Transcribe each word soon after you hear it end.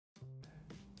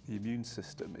The immune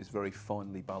system is very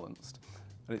finely balanced,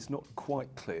 and it's not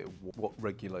quite clear what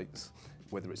regulates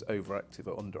whether it's overactive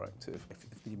or underactive.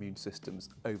 If the immune system's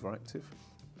overactive,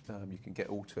 you can get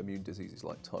autoimmune diseases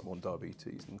like type 1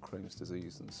 diabetes and Crohn's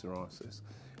disease and psoriasis.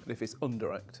 And if it's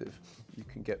underactive, you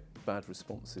can get bad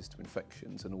responses to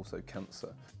infections and also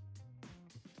cancer.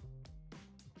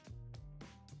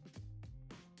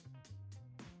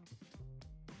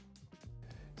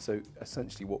 So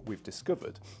essentially what we've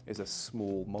discovered is a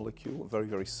small molecule, a very,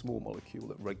 very small molecule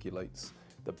that regulates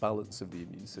the balance of the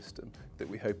immune system that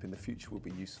we hope in the future will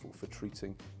be useful for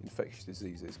treating infectious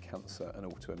diseases, cancer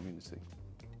and autoimmunity.